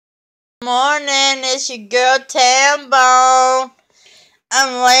Morning, it's your girl Tambone.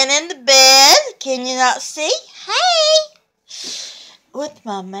 I'm laying in the bed. Can you not see? Hey! With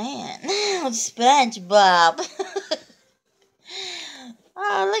my man, SpongeBob.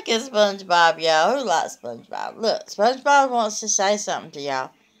 Oh, look at SpongeBob, y'all. Who likes SpongeBob? Look, SpongeBob wants to say something to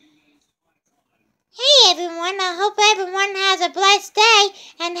y'all. Hey everyone, I hope everyone has a blessed day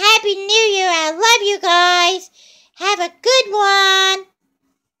and Happy New Year. I love you guys. Have a good one.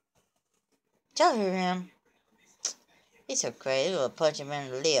 Did y'all hear him? He's so crazy. We'll punch him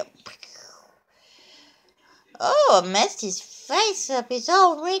in the lip. Oh, I messed his face up. It's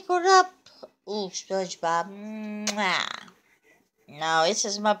all wrinkled up. Ooh, SpongeBob. Mwah. No, this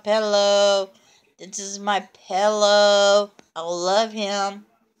is my pillow. This is my pillow. I love him.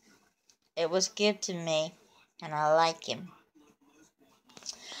 It was given to me, and I like him.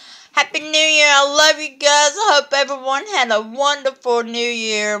 Happy New Year. I love you guys. I hope everyone had a wonderful New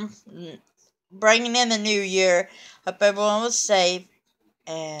Year. Bringing in the New Year. Hope everyone was safe.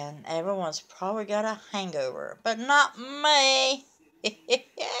 And everyone's probably got a hangover. But not me.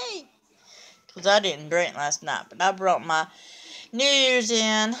 Because I didn't drink last night. But I brought my New Year's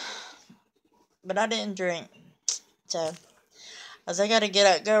in. But I didn't drink. So, as I gotta get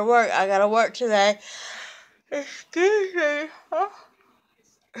up, go to work. I gotta work today. Excuse me.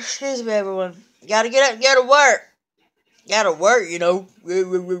 Excuse me, everyone. Gotta get up, go to work. Gotta work, you know.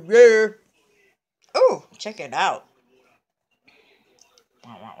 Oh, check it out.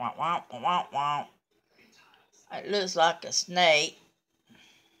 It looks like a snake.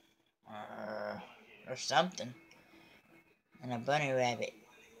 Or something. And a bunny rabbit.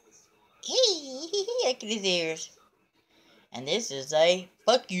 Look at his ears. And this is a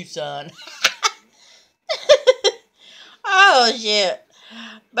fuck you, son. Oh, shit.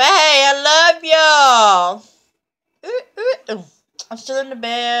 But hey, I love y'all. I'm still in the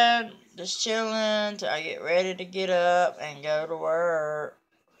bed, just chilling till I get ready to get up and go to work.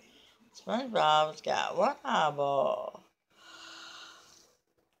 SpongeBob's got one eyeball.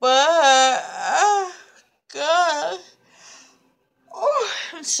 But, God. Oh,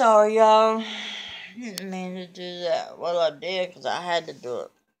 I'm sorry, y'all. Didn't mean to do that. Well, I did because I had to do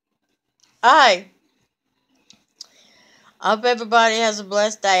it. Hey. I hope everybody has a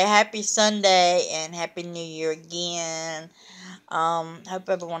blessed day. Happy Sunday and Happy New Year again. Hope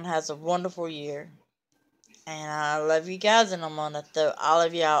everyone has a wonderful year. And I love you guys, and I'm gonna throw all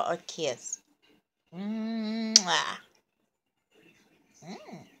of y'all a kiss. Mwah.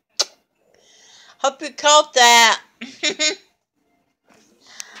 Hope you caught that.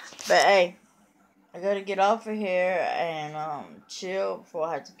 But hey, I gotta get off of here and chill before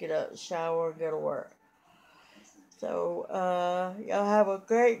I have to get up, shower, and go to work. So y'all have a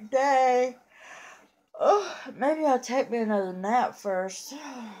great day. Oh, maybe I'll take me another nap first.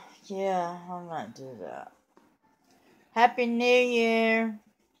 Yeah, I might do that. Happy New Year.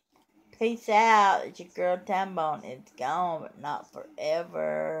 Peace out. It's your girl Tambone. It's gone, but not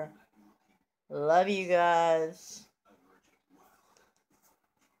forever. Love you guys.